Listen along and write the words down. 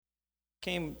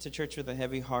Came to church with a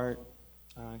heavy heart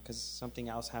because something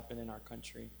else happened in our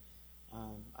country.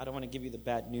 I don't want to give you the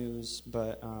bad news,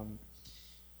 but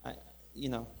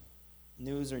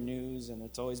news are news, and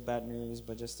it's always bad news.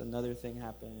 But just another thing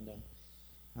happened,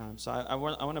 and so I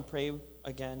want to pray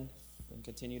again and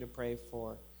continue to pray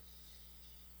for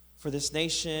this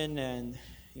nation and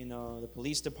the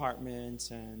police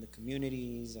departments and the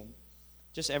communities and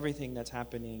just everything that's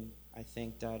happening. I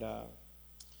think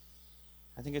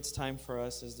it's time for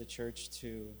us as the church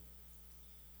to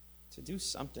do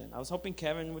something. I was hoping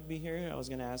Kevin would be here. I was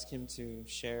going to ask him to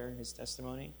share his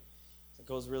testimony. It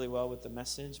goes really well with the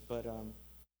message, but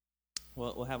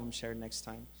we'll have him share next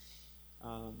time.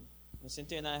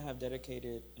 Cynthia and I have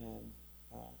dedicated and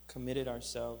committed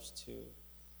ourselves to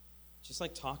just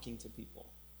like talking to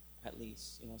people, at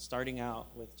least, starting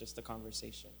out with just a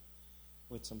conversation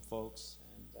with some folks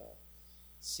and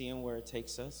seeing where it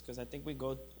takes us, because I think we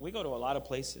go to a lot of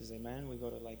places, amen. We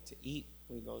go to eat,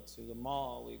 we go to the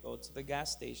mall, we go to the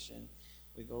gas station,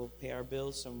 we go pay our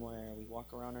bills somewhere, we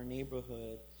walk around our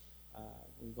neighborhood,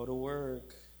 we go to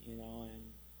work, and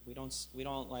we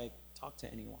don't like talk to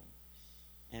anyone.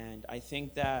 And I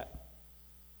think that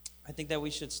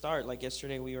we should start. Like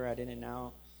yesterday, we were at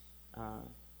In-N-Out,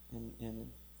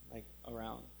 in like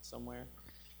around somewhere,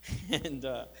 and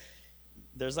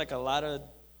there's like a lot of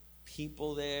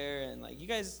people there, and like you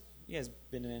guys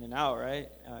been in and out, right?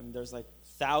 There's like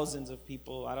thousands of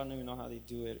people. I don't even know how they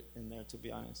do it in there, to be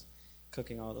honest,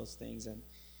 cooking all those things. And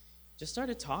just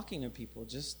started talking to people.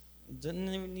 Just didn't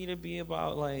even need to be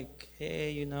about like,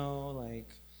 hey, I'm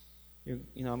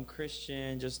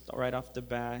Christian. Just right off the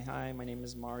bat, hi, my name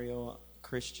is Mario,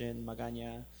 Christian,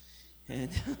 Magaña, and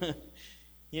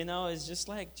it's just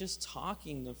like just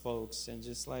talking to folks, and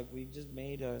just like we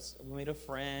made a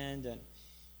friend. And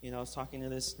I was talking to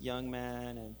this young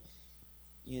man, and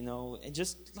and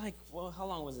just like, well, how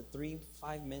long was it?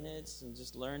 3-5 minutes, and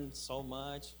just learned so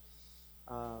much.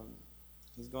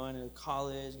 He's going to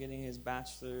college, getting his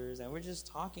bachelor's, and we're just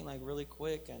talking like really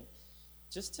quick, and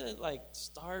just to like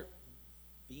start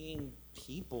being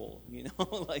people,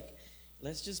 like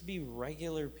let's just be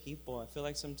regular people. I feel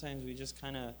like sometimes we just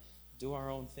kind of do our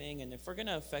own thing, and if we're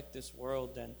gonna affect this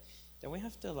world, then we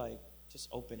have to like just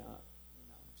open up.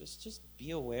 Just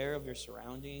be aware of your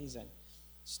surroundings and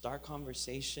start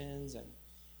conversations. And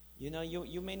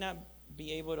you may not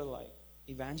be able to like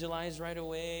evangelize right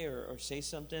away or say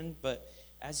something, but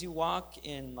as you walk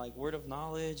in like word of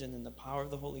knowledge and in the power of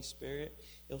the Holy Spirit,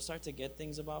 you'll start to get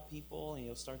things about people, and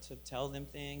you'll start to tell them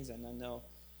things, and then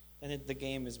the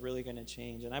game is really going to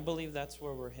change. And I believe that's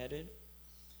where we're headed.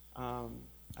 I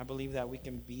believe that we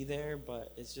can be there,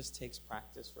 but it just takes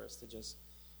practice for us to just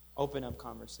open up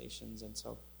conversations. And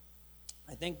so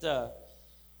I think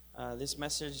this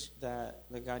message that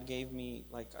God gave me,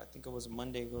 like I think it was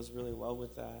Monday, goes really well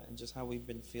with that, and just how we've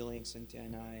been feeling, Cynthia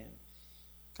and I, and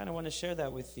kind of want to share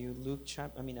that with you.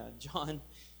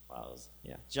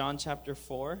 John chapter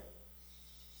 4.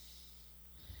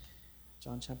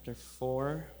 John chapter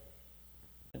 4,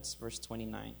 it's verse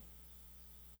 29.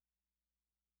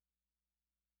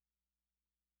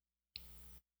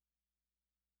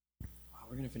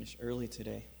 We're going to finish early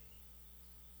today.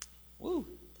 Woo!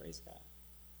 Praise God.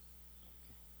 Okay.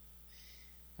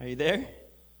 Are you there?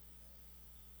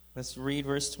 Let's read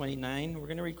verse 29. We're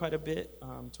going to read quite a bit,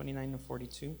 29 to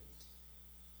 42.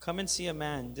 Come and see a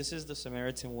man. This is the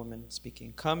Samaritan woman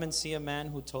speaking. Come and see a man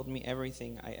who told me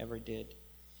everything I ever did.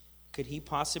 Could he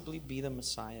possibly be the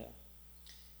Messiah?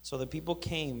 So the people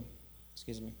came.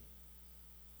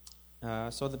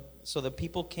 So the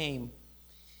people came,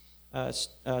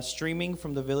 streaming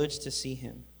from the village to see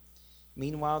him.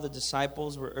 Meanwhile, the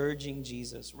disciples were urging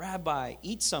Jesus, Rabbi,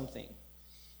 eat something.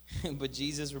 But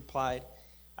Jesus replied,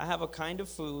 I have a kind of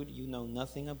food you know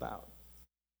nothing about.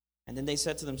 And then they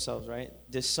said to themselves, right,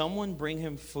 did someone bring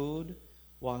him food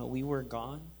while we were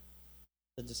gone?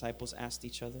 The disciples asked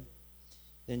each other.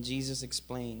 Then Jesus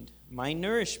explained, my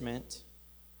nourishment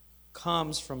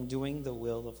comes from doing the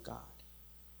will of God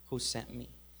who sent me,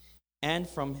 and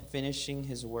from finishing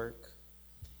his work.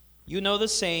 You know the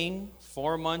saying,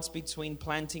 4 months between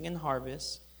planting and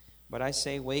harvest. But I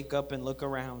say, wake up and look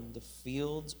around. The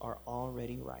fields are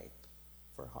already ripe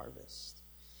for harvest.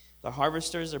 The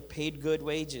harvesters are paid good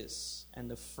wages, and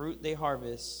the fruit they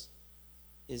harvest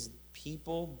is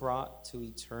people brought to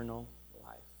eternal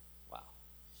life. Wow.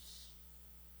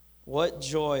 What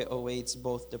joy awaits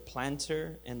both the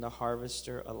planter and the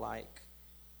harvester alike.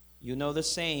 You know the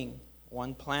saying,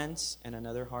 one plants and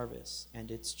another harvests,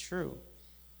 and it's true.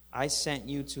 I sent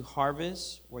you to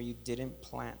harvest where you didn't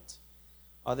plant.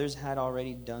 Others had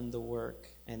already done the work,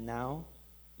 and now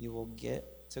you will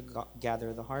get to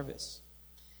gather the harvest.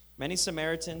 Many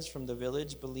Samaritans from the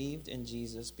village believed in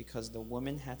Jesus because the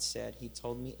woman had said, "He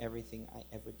told me everything I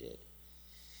ever did."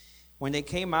 When they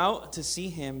came out to see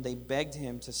him, they begged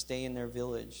him to stay in their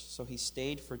village. So he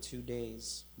stayed for 2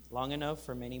 days, long enough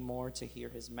for many more to hear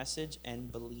his message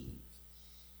and believe.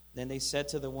 Then they said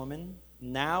to the woman,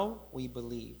 "Now we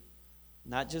believe,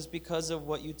 not just because of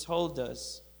what you told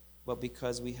us, but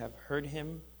because we have heard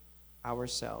him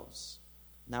ourselves.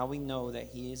 Now we know that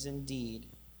he is indeed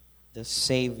the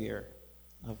Savior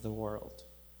of the world."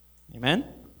 Amen?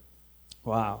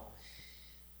 Wow.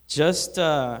 Just,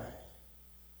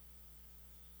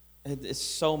 it's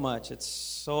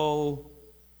so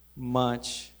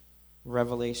much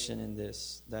revelation in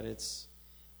this that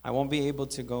I won't be able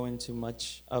to go into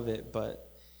much of it,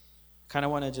 but kind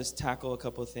of want to just tackle a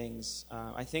couple of things.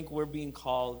 I think we're being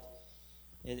called,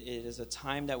 it is a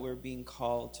time that we're being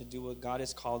called to do what God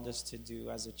has called us to do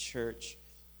as a church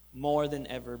more than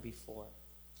ever before.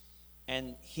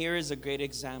 And here is a great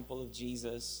example of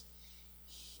Jesus.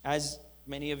 As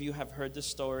many of you have heard the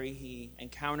story, he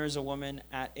encounters a woman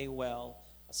at a well,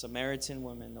 a Samaritan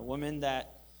woman, a woman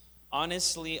that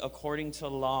honestly, according to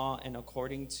law and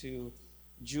according to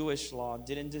Jewish law,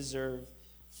 didn't deserve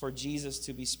for Jesus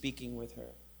to be speaking with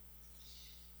her.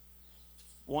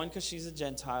 One, because she's a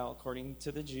Gentile, according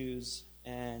to the Jews,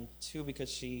 and two, because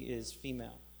she is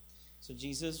female. So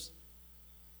Jesus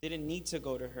didn't need to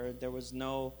go to her. There was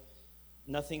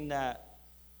nothing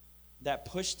that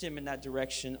pushed him in that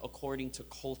direction according to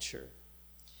culture.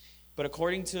 But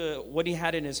according to what he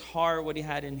had in his heart, what he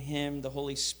had in him, the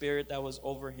Holy Spirit that was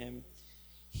over him,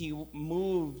 he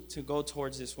moved to go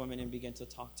towards this woman and begin to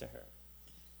talk to her.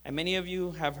 And many of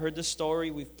you have heard the story.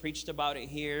 We've preached about it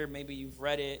here. Maybe you've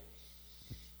read it.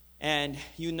 And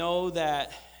you know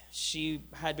that she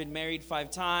had been married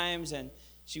 5 times, and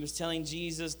she was telling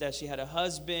Jesus that she had a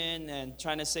husband and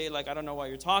trying to say, like, "I don't know why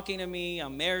you're talking to me.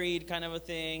 I'm married," kind of a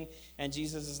thing. And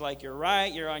Jesus is like, "You're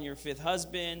right. You're on your 5th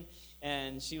husband."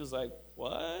 And she was like,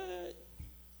 "What?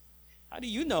 How do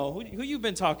you know? Who you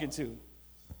been talking to?"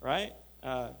 Right?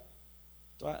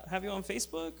 Do I have you on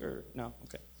Facebook or no?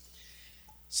 Okay.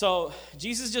 So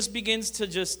Jesus just begins to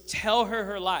just tell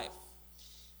her life.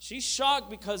 She's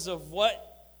shocked because of what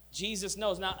Jesus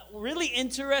knows. Now, really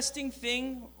interesting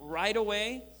thing right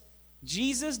away,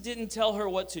 Jesus didn't tell her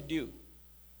what to do.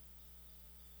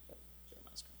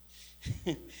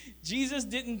 Jesus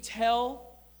didn't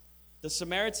tell the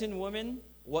Samaritan woman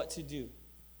what to do.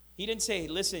 He didn't say,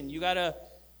 "Listen, you got to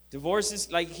divorce this."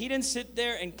 Like, he didn't sit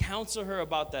there and counsel her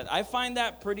about that. I find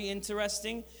that pretty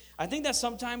interesting. I think that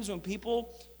sometimes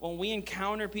when we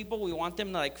encounter people, we want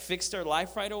them to like fix their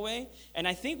life right away. And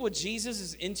I think what Jesus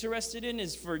is interested in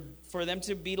is for them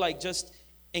to be like, just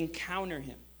encounter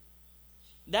him.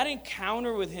 That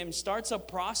encounter with him starts a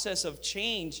process of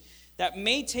change that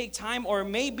may take time or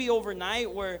may be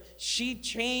overnight, where she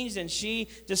changed and she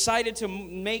decided to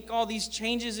make all these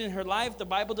changes in her life. The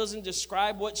Bible doesn't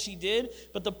describe what she did,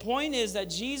 but the point is that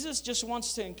Jesus just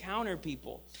wants to encounter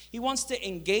people. He wants to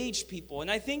engage people.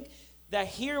 And I think that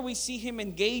here we see him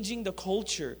engaging the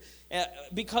culture,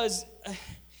 because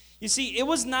you see, it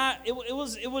was not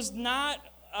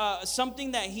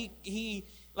something that he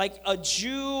like a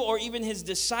Jew or even his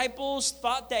disciples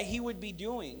thought that he would be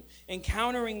doing,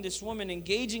 encountering this woman,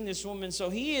 engaging this woman. So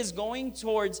he is going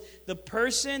towards the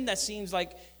person that seems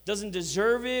like doesn't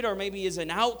deserve it or maybe is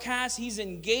an outcast. He's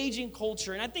engaging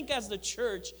culture. And I think as the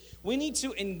church, we need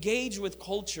to engage with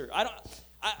culture.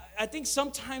 I think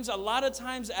sometimes, a lot of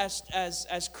times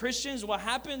as Christians, what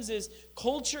happens is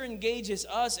culture engages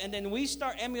us, and then we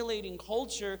start emulating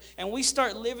culture, and we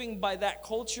start living by that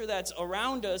culture that's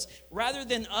around us, rather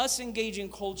than us engaging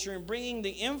culture and bringing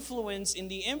the influence and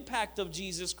the impact of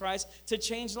Jesus Christ to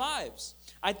change lives.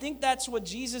 I think that's what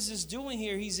Jesus is doing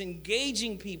here. He's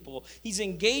engaging people. He's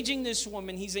engaging this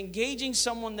woman. He's engaging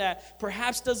someone that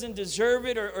perhaps doesn't deserve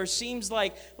it or seems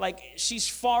like she's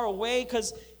far away.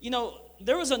 Because,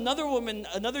 there was another woman,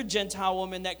 another Gentile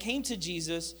woman that came to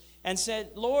Jesus and said,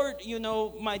 "Lord,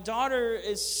 my daughter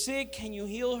is sick. Can you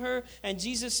heal her?" And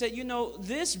Jesus said,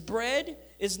 "This bread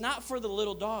is not for the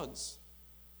little dogs."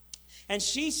 And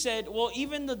she said, "Well,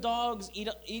 even the dogs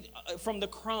eat from the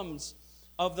crumbs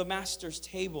of the master's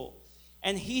table."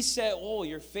 And he said, "Oh,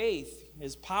 your faith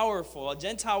is powerful. A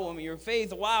Gentile woman, your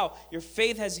faith, wow, your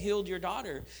faith has healed your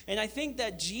daughter." And I think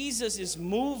that Jesus is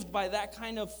moved by that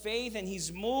kind of faith, and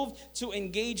he's moved to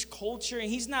engage culture. And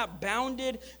he's not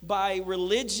bounded by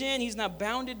religion. He's not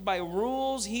bounded by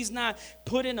rules. He's not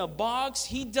put in a box.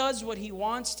 He does what he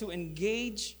wants to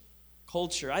engage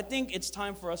culture. I think it's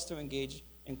time for us to engage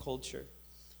in culture,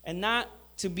 and not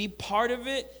to be part of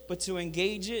it, but to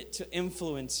engage it, to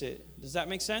influence it. Does that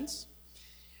make sense?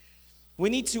 We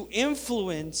need to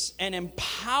influence and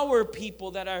empower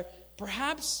people that are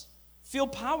perhaps feel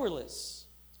powerless.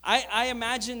 I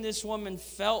imagine this woman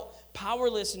felt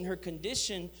powerless in her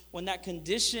condition when that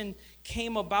condition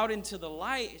came about into the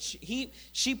light.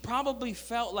 She probably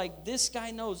felt like, this guy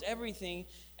knows everything,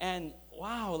 and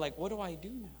wow, like, what do I do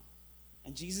now?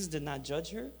 And Jesus did not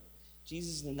judge her.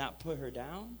 Jesus did not put her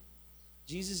down.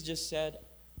 Jesus just said,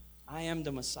 I am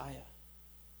the Messiah.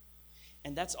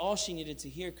 And that's all she needed to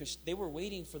hear, because they were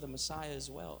waiting for the Messiah as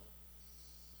well.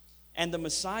 And the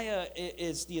Messiah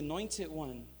is the anointed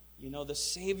one, the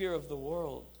Savior of the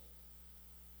world.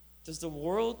 Does the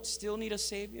world still need a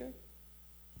Savior?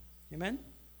 Amen?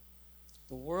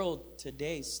 The world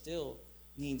today still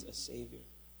needs a Savior.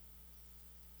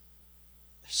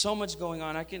 There's so much going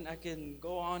on. I can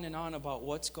go on and on about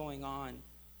what's going on,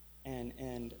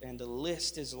 and the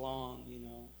list is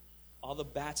long, all the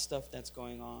bad stuff that's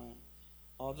going on,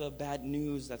 all the bad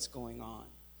news that's going on.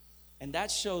 And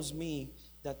that shows me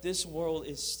that this world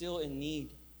is still in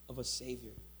need of a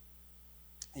Savior.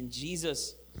 And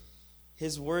Jesus,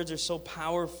 his words are so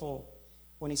powerful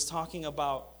when he's talking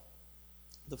about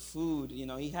the food.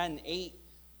 He hadn't ate.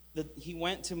 He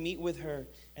went to meet with her,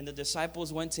 and the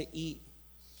disciples went to eat.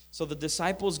 So the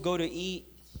disciples go to eat,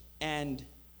 and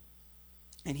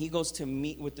he goes to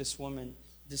meet with this woman.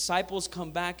 Disciples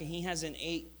come back, and he hasn't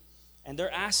ate. And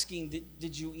they're asking,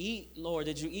 did you eat, Lord?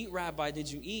 Did you eat, Rabbi? Did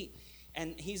you eat?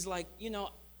 And he's like,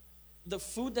 the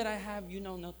food that I have, you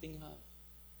know nothing of.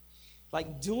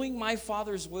 Like, doing my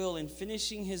Father's will and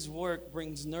finishing his work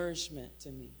brings nourishment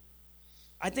to me.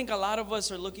 I think a lot of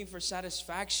us are looking for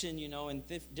satisfaction, in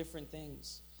different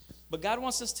things. But God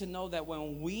wants us to know that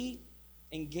when we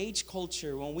engage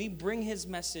culture, when we bring his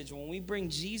message, when we bring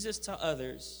Jesus to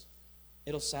others,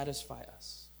 it'll satisfy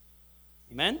us.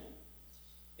 Amen?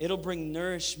 It'll bring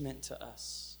nourishment to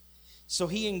us. So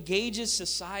he engages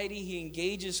society, he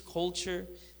engages culture,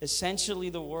 essentially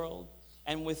the world.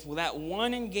 And with that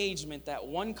one engagement, that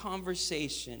one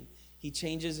conversation, he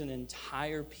changes an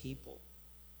entire people,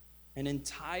 an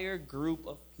entire group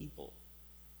of people.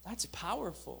 That's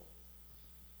powerful.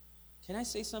 Can I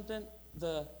say something?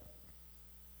 The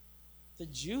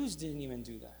Jews didn't even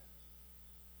do that.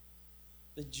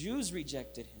 The Jews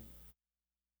rejected him.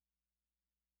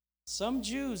 Some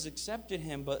Jews accepted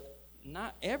him, but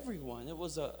not everyone. It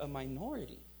was a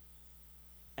minority.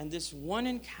 And this one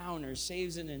encounter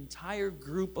saves an entire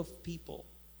group of people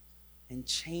and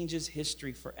changes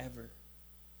history forever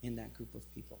in that group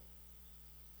of people.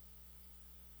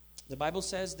 The Bible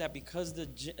says that because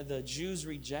the Jews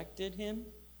rejected him,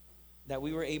 that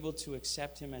we were able to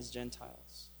accept him as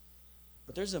Gentiles.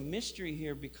 But there's a mystery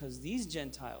here, because these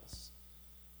Gentiles,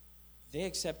 they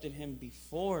accepted him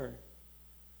before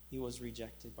he was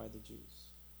rejected by the Jews,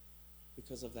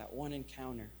 because of that one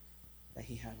encounter that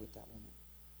he had with that woman.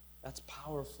 That's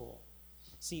powerful.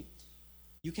 See,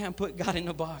 you can't put God in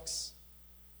a box.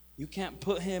 You can't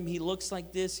put him, he looks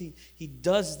like this, he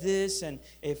does this, and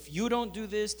if you don't do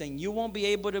this, then you won't be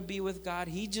able to be with God.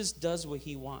 He just does what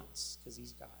he wants because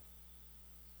he's God.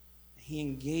 He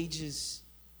engages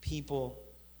people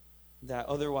that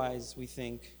otherwise we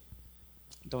think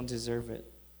don't deserve it.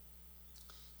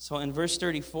 So in verse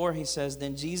 34, he says,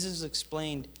 then Jesus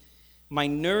explained, my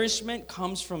nourishment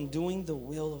comes from doing the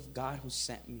will of God who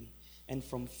sent me and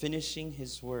from finishing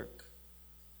his work.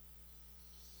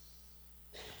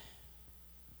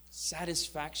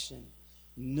 Satisfaction,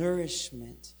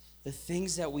 nourishment, the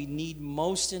things that we need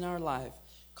most in our life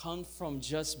come from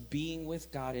just being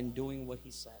with God and doing what he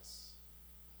says.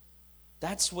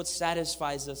 That's what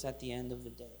satisfies us at the end of the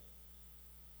day.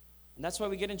 And that's why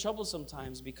we get in trouble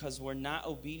sometimes, because we're not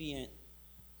obedient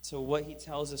to what he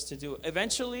tells us to do.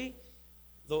 Eventually,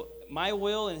 my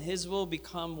will and his will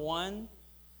become one,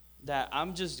 that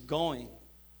I'm just going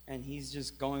and he's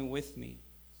just going with me.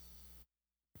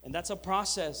 And that's a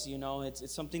process,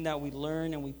 it's something that we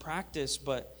learn and we practice.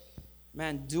 But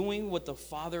man, doing what the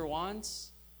Father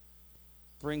wants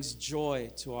brings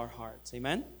joy to our hearts.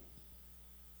 Amen?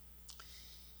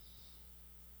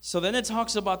 So then it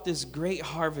talks about this great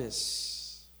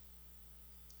harvest.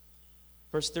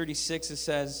 Verse 36, it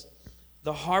says,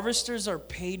 the harvesters are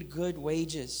paid good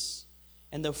wages,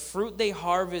 and the fruit they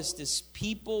harvest is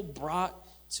people brought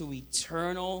to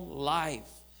eternal life.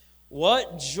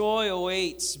 What joy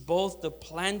awaits both the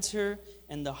planter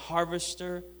and the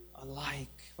harvester alike.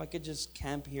 If I could just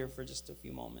camp here for just a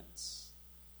few moments.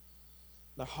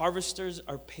 The harvesters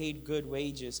are paid good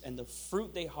wages, and the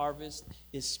fruit they harvest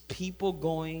is people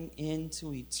going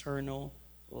into eternal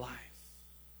life.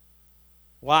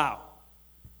 Wow.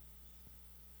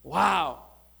 Wow.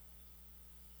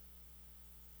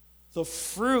 The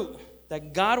fruit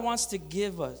that God wants to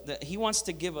give us, that He wants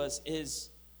to give us, is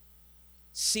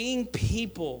seeing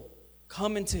people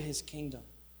come into His kingdom.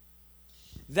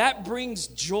 That brings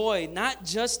joy, not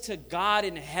just to God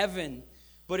in heaven,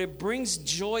 but it brings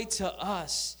joy to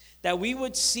us. That we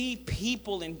would see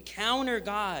people encounter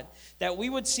God. That we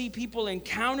would see people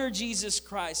encounter Jesus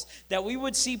Christ. That we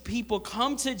would see people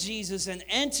come to Jesus and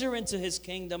enter into His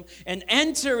kingdom and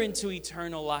enter into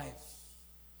eternal life.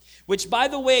 Which, by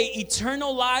the way,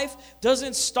 eternal life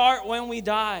doesn't start when we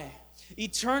die.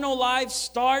 Eternal life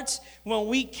starts when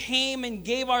we came and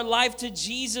gave our life to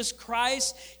Jesus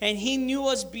Christ, and He knew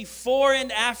us before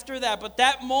and after that. But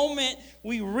that moment,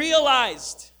 we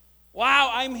realized,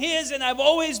 wow, I'm His and I've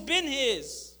always been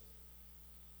His.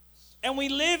 And we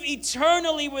live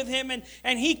eternally with Him,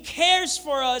 and He cares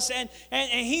for us, and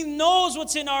He knows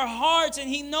what's in our hearts, and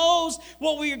He knows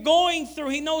what we're going through.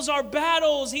 He knows our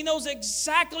battles. He knows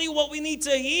exactly what we need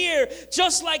to hear,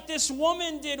 just like this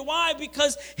woman did. Why?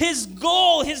 Because His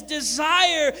goal, His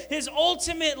desire, His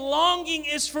ultimate longing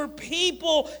is for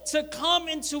people to come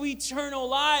into eternal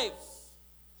life.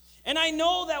 And I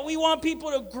know that we want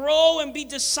people to grow and be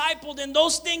discipled, and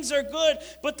those things are good.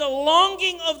 But the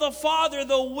longing of the Father,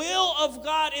 the will of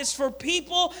God, is for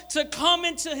people to come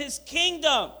into His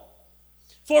kingdom,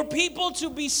 for people to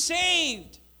be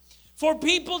saved, for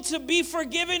people to be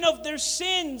forgiven of their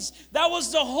sins. That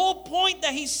was the whole point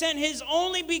that He sent His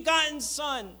only begotten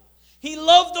Son. He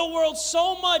loved the world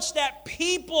so much that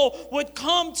people would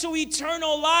come to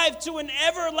eternal life, to an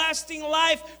everlasting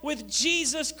life with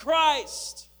Jesus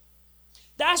Christ.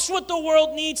 That's what the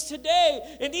world needs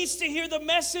today. It needs to hear the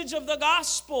message of the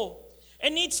gospel.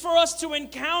 It needs for us to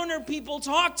encounter people,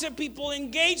 talk to people,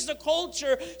 engage the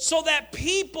culture, so that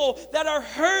people that are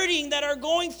hurting, that are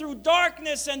going through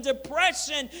darkness and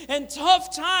depression and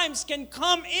tough times can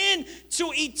come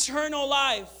into eternal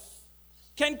life,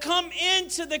 can come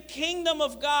into the kingdom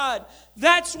of God.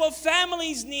 That's what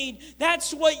families need.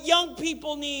 That's what young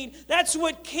people need. That's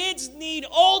what kids need.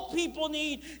 Old people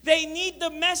need. They need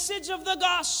the message of the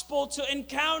gospel to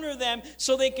encounter them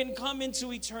so they can come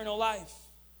into eternal life.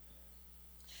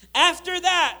 After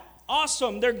that,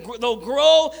 awesome. They'll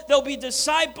grow. They'll be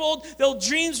discipled. Their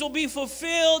dreams will be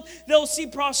fulfilled. They'll see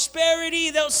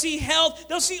prosperity. They'll see health.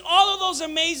 They'll see all of those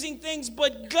amazing things.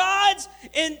 But God's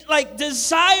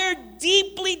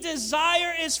deeply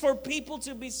desire is for people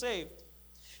to be saved.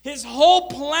 His whole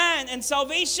plan, and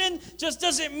salvation just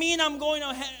doesn't mean I'm going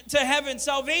to heaven.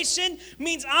 Salvation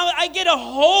means I get a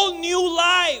whole new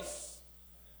life.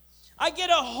 I get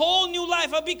a whole new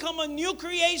life. I become a new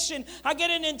creation. I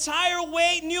get an entire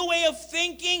new way of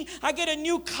thinking. I get a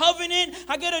new covenant.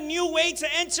 I get a new way to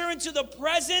enter into the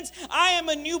presence. I am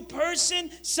a new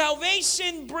person.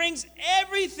 Salvation brings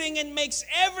everything and makes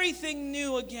everything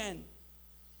new again.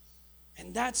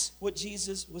 And that's what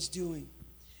Jesus was doing.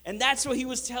 And that's what He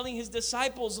was telling His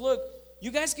disciples. Look,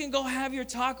 you guys can go have your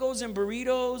tacos and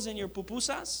burritos and your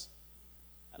pupusas.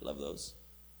 I love those.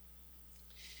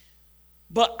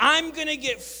 But I'm going to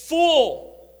get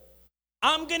full.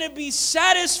 I'm going to be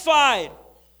satisfied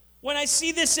when I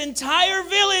see this entire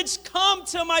village come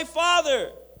to my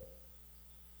Father.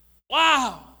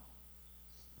 Wow.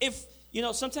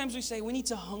 Sometimes we say we need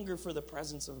to hunger for the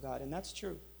presence of God, and that's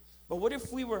true. But what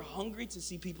if we were hungry to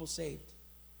see people saved?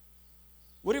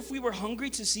 What if we were hungry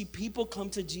to see people come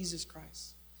to Jesus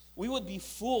Christ? We would be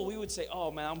full. We would say,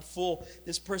 oh man, I'm full.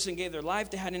 This person gave their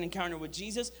life. They had an encounter with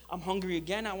Jesus. I'm hungry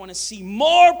again. I want to see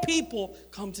more people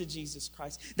come to Jesus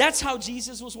Christ. That's how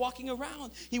Jesus was walking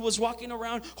around. He was walking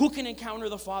around. Who can encounter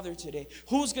the Father today?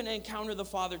 Who's going to encounter the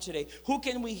Father today? Who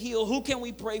can we heal? Who can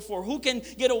we pray for? Who can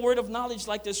get a word of knowledge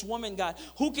like this woman got?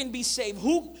 Who can be saved?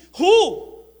 Who?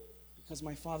 Because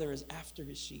my Father is after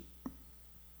His sheep.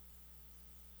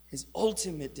 His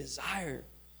ultimate desire,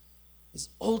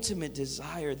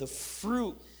 the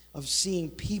fruit of seeing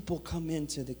people come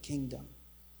into the kingdom,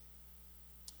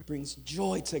 brings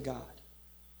joy to God.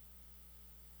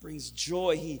 Brings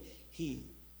joy.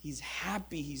 He's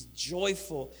happy. He's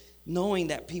joyful, knowing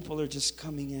that people are just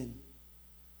coming in.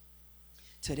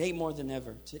 Today more than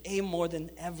ever.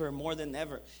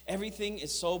 Everything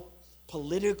is so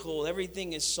political.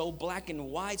 Everything is so black and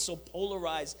white, so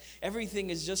polarized. Everything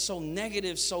is just so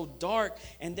negative, so dark.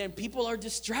 And then people are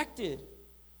distracted.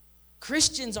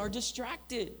 Christians are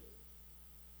distracted.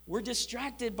 We're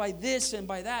distracted by this and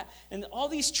by that. And all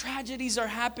these tragedies are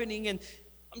happening. And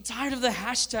I'm tired of the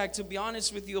hashtag, to be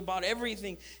honest with you, about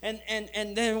everything. And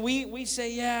then we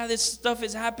say, yeah, this stuff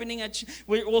is happening.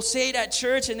 We'll say it at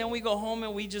church, and then we go home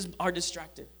and we just are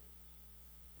distracted.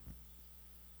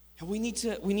 And we need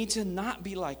to not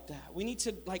be like that. We need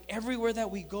to, like, everywhere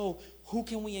that we go, who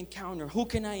can we encounter? Who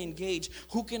can I engage?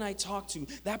 Who can I talk to?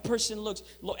 That person looks,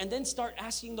 and then start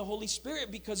asking the Holy Spirit,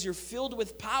 because you're filled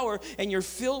with power and you're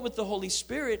filled with the Holy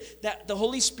Spirit, that the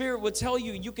Holy Spirit will tell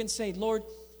you, you can say, Lord,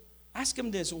 ask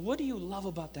him this. What do you love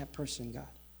about that person, God?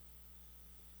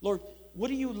 Lord, what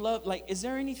do you love? Like, is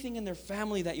there anything in their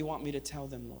family that you want me to tell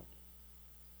them, Lord?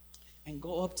 And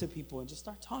go up to people and just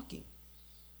start talking.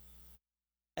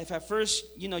 If at first,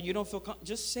 you don't feel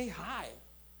just say hi.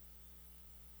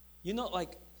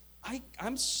 Like,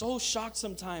 I'm so shocked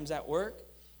sometimes at work,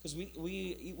 because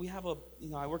we have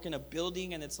I work in a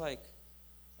building, and it's like,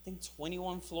 I think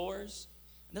 21 floors.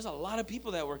 And there's a lot of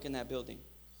people that work in that building.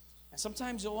 And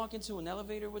sometimes you'll walk into an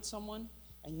elevator with someone,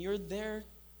 and you're there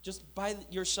just by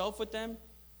yourself with them,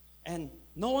 and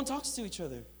no one talks to each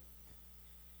other.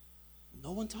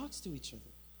 No one talks to each other.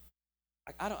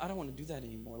 I don't want to do that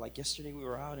anymore. Like, yesterday we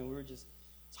were out and we were just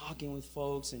talking with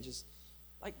folks, and just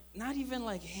like, not even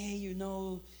like, hey, you're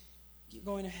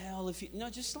going to hell if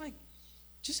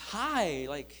just hi,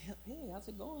 like, hey, how's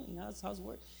it going? How's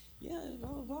work? Yeah, blah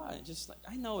blah blah. Just like,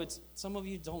 I know some of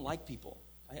you don't like people.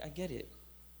 I get it.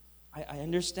 I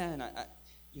understand.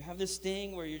 You have this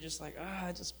thing where you're just like,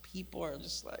 just people are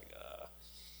just like,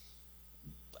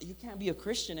 but you can't be a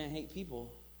Christian and hate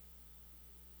people.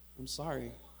 I'm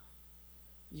sorry.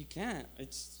 You can't.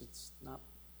 It's not.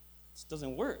 It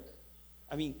doesn't work.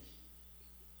 I mean,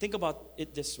 think about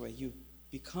it this way: you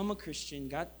become a Christian.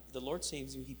 The Lord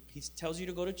saves you. He tells you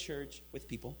to go to church with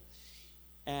people,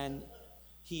 and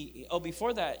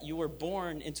before that, you were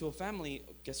born into a family.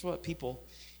 Guess what? People,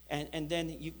 and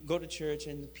then you go to church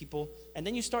and people, and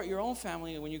then you start your own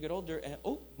family when you get older, and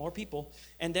more people,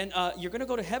 and then you're gonna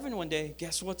go to heaven one day.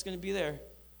 Guess what's gonna be there?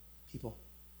 People.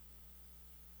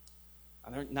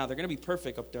 Now, they're going to be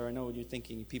perfect up there. I know what you're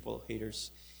thinking, people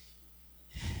haters.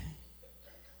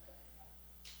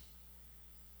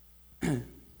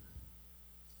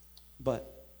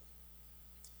 But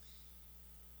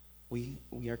we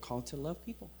are called to love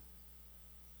people.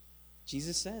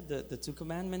 Jesus said the two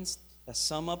commandments that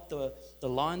sum up the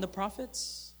law and the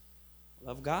prophets: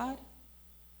 love God,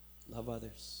 love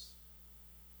others.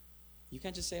 You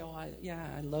can't just say,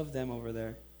 I love them over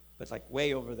there, but like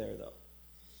way over there, though.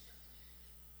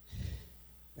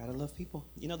 Gotta love people.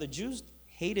 The Jews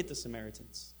hated the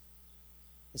Samaritans.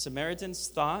 The Samaritans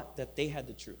thought that they had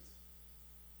the truth.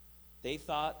 They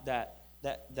thought that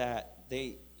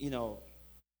they,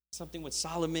 something with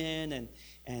Solomon,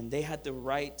 and they had the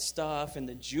right stuff, and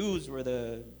the Jews were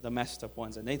the messed up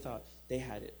ones, and they thought they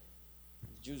had it.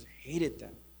 The Jews hated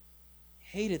them.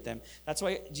 Hated them. That's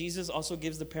why Jesus also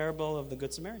gives the parable of the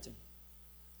Good Samaritan.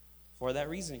 For that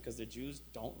reason, because the Jews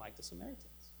don't like the Samaritans.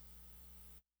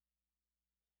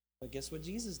 But guess what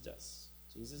Jesus does?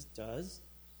 Jesus does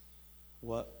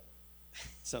what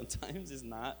sometimes is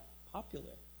not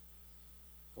popular.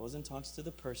 Goes and talks to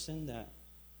the person that,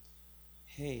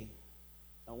 hey,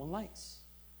 no one likes.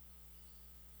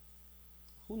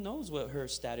 Who knows what her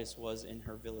status was in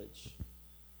her village?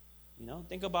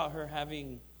 Think about her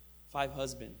having 5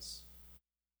 husbands.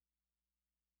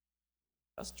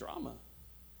 That's drama.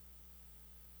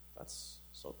 That's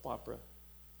soap opera.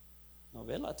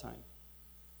 Novela time.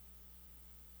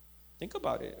 Think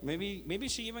about it. Maybe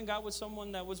she even got with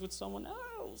someone that was with someone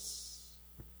else.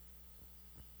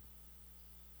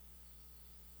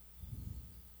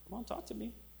 Come on, talk to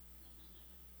me.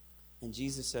 And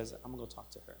Jesus says, I'm going to go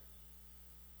talk to her.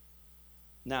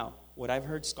 Now, what I've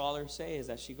heard scholars say is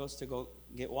that she goes to go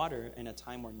get water in a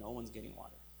time where no one's getting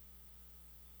water.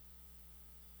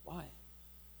 Why?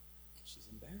 Because she's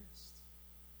embarrassed.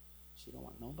 She don't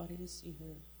want nobody to see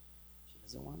her. She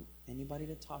doesn't want anybody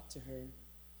to talk to her.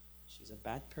 She's a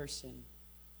bad person.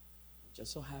 It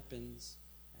just so happens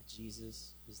that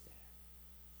Jesus is there.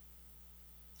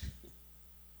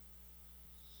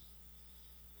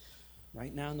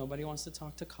 Right now, nobody wants to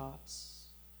talk to cops.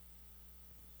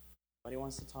 Nobody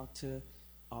wants to talk to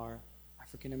our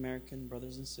African American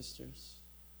brothers and sisters.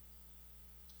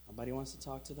 Nobody wants to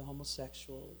talk to the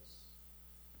homosexuals.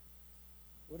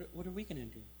 What are we going to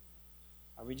do?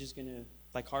 Are we just going to,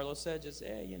 like Carlos said, just,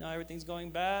 hey, everything's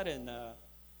going bad, and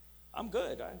I'm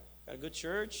good. I got a good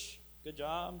church, good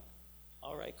job,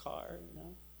 all right car,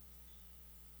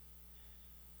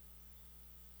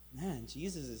 Man,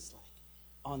 Jesus is like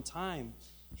on time.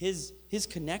 His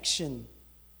connection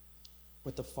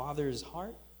with the Father's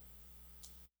heart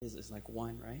is like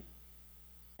one, right?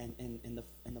 And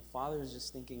the Father is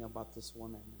just thinking about this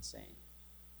woman and saying,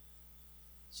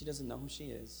 she doesn't know who she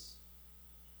is.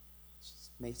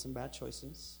 She's made some bad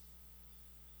choices,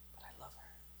 but I love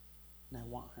her and I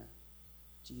want her.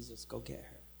 Jesus, go get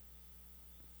her.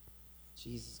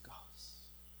 Jesus goes,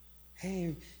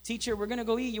 hey, teacher, we're going to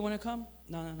go eat. You want to come?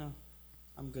 No.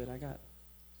 I'm good. I got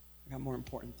more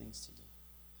important things to do.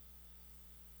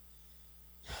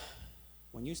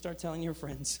 When you start telling your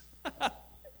friends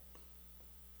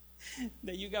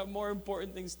that you got more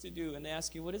important things to do, and they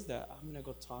ask you, what is that? I'm going to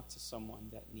go talk to someone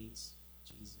that needs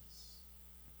Jesus.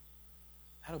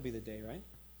 That'll be the day, right?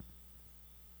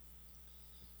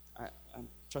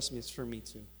 Trust me, it's for me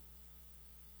too.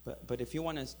 But if you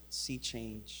want to see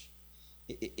change,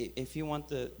 if you want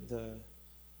the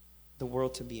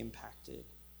world to be impacted,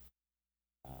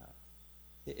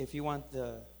 if you want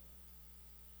the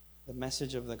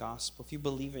message of the gospel, if you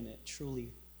believe in it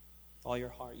truly with all your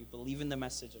heart, you believe in the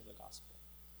message of the gospel,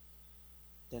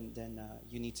 then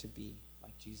you need to be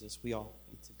like Jesus. We all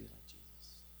need to be like Jesus.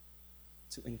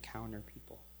 To encounter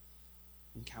people,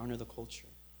 encounter the culture,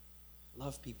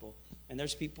 love people. And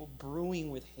there's people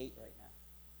brewing with hate right now.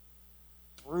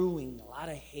 Brewing a lot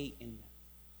of hate in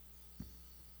them.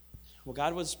 What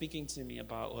God was speaking to me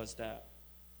about was that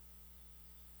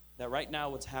right now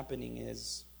what's happening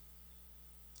is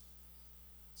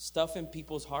stuff in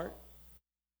people's heart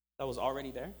that was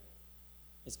already there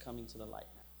is coming to the light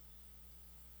now.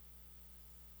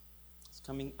 It's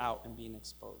coming out and being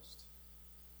exposed.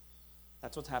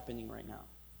 That's what's happening right now.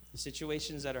 The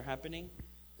situations that are happening,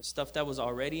 the stuff that was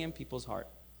already in people's heart,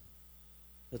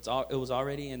 it was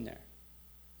already in there.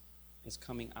 It's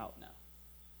coming out now.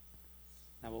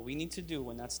 Now, what we need to do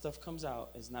when that stuff comes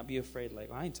out is not be afraid, like,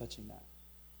 well, I ain't touching that.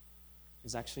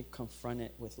 Is actually confront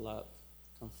it with love.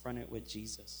 Confront it with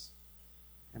Jesus.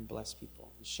 And bless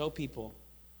people. And show people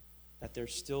that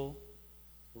there's still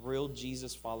real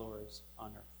Jesus followers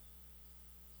on earth.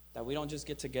 That we don't just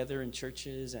get together in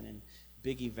churches and in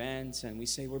big events and we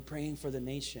say we're praying for the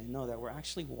nation. No, that we're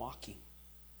actually walking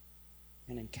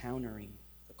and encountering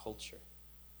the culture.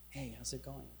 Hey, how's it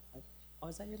going? Oh,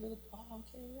 is that your little... Oh,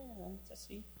 okay, yeah. I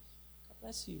see. God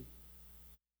bless you.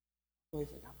 Wait,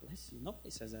 God bless you. Nobody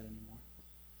says that anymore.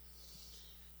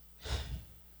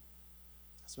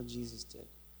 That's what Jesus did.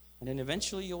 And then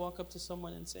eventually you'll walk up to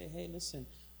someone and say, hey, listen,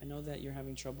 I know that you're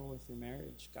having trouble with your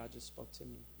marriage. God just spoke to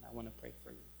me, and I want to pray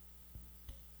for you.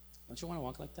 Don't you want to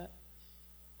walk like that?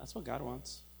 That's what God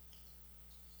wants.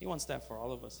 He wants that for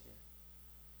all of us here.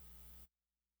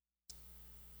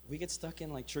 We get stuck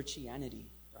in like churchianity,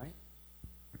 right?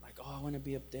 Like, oh, I want to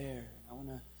be up there, and I want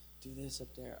to do this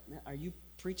up there. Man, are you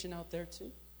preaching out there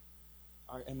too?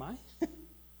 Am I?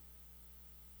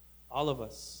 All of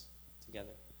us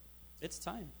together. It's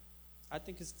time. I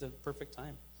think it's the perfect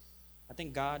time. I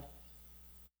think God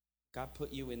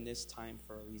put you in this time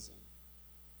for a reason,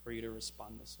 for you to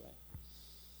respond this way.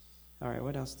 All right,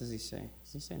 what else does he say?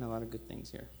 He's saying a lot of good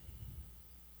things here.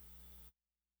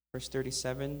 Verse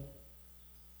 37,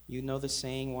 you know the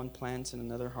saying, one plants and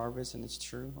another harvests, and it's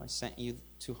true. I sent you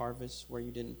to harvest where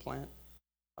you didn't plant.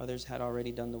 Others had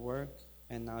already done the work,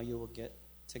 and now you will get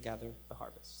to gather the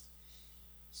harvest.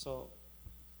 So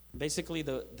basically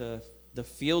the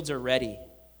fields are ready.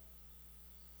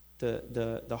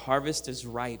 The harvest is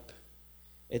ripe.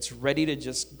 It's ready to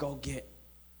just go get.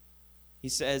 He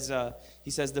says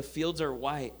the fields are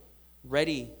white,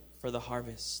 ready for the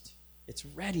harvest. It's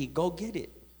ready. Go get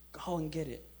it. Go and get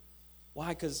it. Why?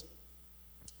 Because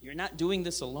you're not doing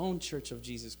this alone, Church of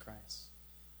Jesus Christ.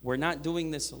 We're not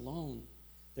doing this alone.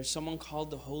 There's someone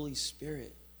called the Holy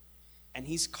Spirit, and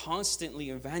he's constantly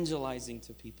evangelizing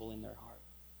to people in their heart.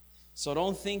 So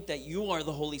don't think that you are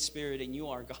the Holy Spirit and you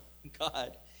are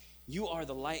God. You are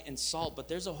the light and salt, but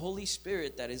there's a Holy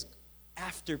Spirit that is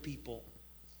after people.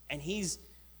 And he's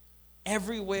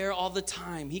everywhere all the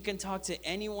time. He can talk to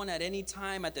anyone at any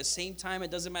time, at the same time.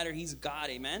 It doesn't matter. He's God,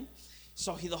 amen?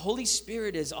 So the Holy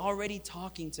Spirit is already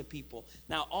talking to people.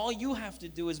 Now, all you have to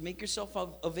do is make yourself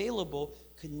available,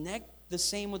 connect the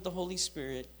same with the Holy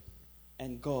Spirit,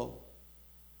 and go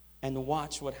and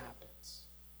watch what happens.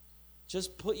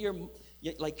 Just put your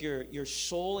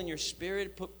soul and your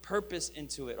spirit, put purpose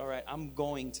into it. All right, I'm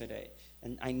going today,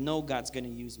 and I know God's going to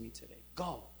use me today.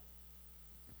 Go.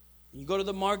 You go to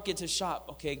the market to shop.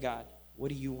 Okay, God, what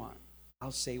do you want?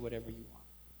 I'll say whatever you want.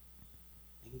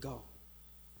 And go.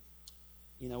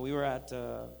 You know, we were at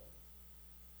the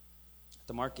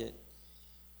market,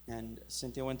 and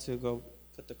Cynthia went to go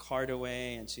put the cart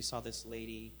away, and she saw this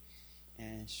lady,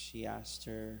 and she asked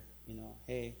her, you know,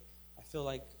 hey, I feel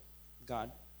like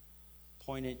God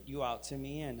pointed you out to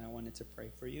me, and I wanted to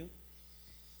pray for you.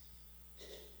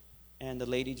 And the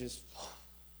lady just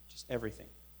everything.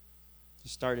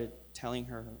 Just started telling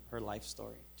her life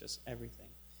story, just everything.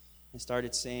 And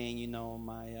started saying, you know,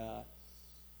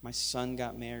 my son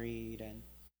got married, and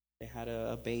They had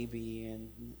a baby,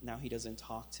 and now he doesn't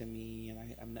talk to me, and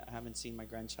I haven't seen my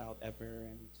grandchild ever,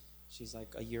 and she's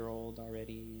like a year old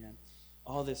already, and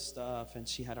all this stuff, and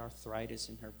she had arthritis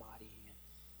in her body, and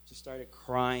just started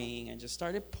crying and just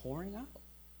started pouring out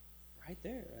right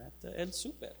there at the El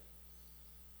Super.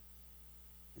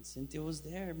 And Cynthia was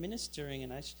there ministering,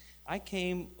 and I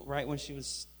came right when she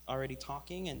was already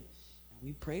talking, and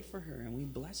we prayed for her, and we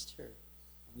blessed her,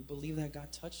 and we believe that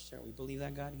God touched her, we believe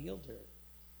that God healed her,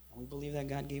 and we believe that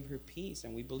God gave her peace,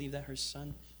 and we believe that her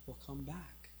son will come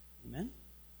back. Amen?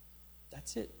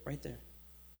 That's it right there.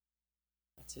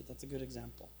 That's it. That's a good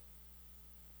example.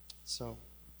 So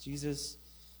Jesus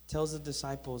tells the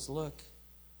disciples, look,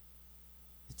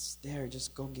 it's there.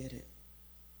 Just go get it.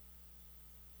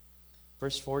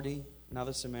 Verse 40, now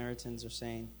the Samaritans are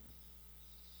saying,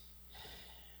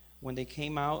 when they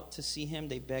came out to see him,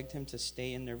 they begged him to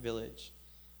stay in their village.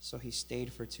 So he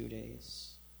stayed for 2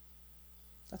 days.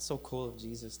 That's so cool of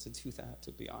Jesus to do that,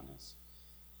 to be honest.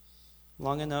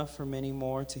 Long enough for many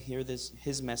more to hear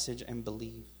his message and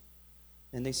believe.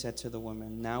 Then they said to the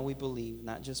woman, now we believe,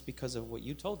 not just because of what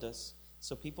you told us.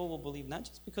 So people will believe not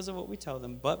just because of what we tell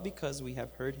them, but because we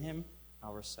have heard him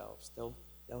ourselves. They'll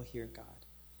hear God.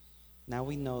 Now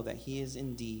we know that he is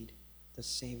indeed the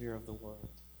Savior of the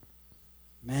world.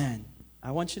 Man,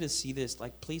 I want you to see this.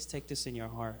 Like, please take this in your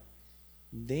heart.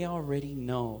 They already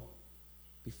know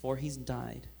before he's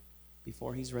died,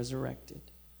 before he's resurrected,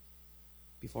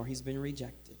 before he's been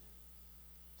rejected,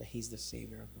 that he's the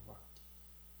Savior of the world.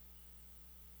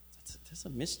 That's a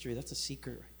mystery. That's a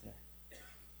secret right there.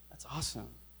 That's awesome.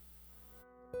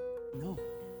 No.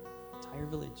 Entire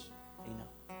village, they know.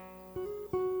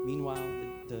 Meanwhile,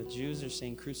 the Jews are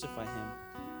saying, crucify him.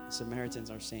 The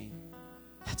Samaritans are saying,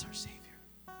 that's our Savior.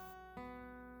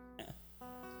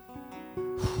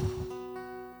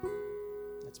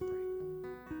 Let's pray.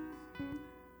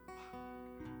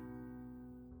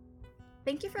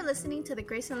 Thank you for listening to the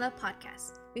Grace and Love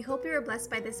podcast. We hope you were blessed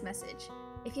by this message.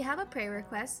 If you have a prayer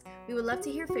request, we would love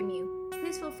to hear from you.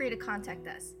 Please feel free to contact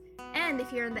us. And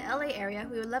if you're in the LA area,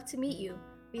 we would love to meet you.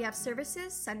 We have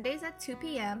services Sundays at 2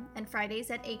 p.m. and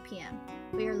Fridays at 8 p.m.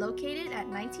 We are located at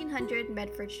 1900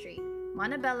 Medford Street,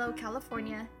 Montebello,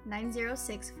 California,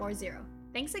 90640.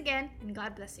 Thanks again, and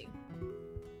God bless you.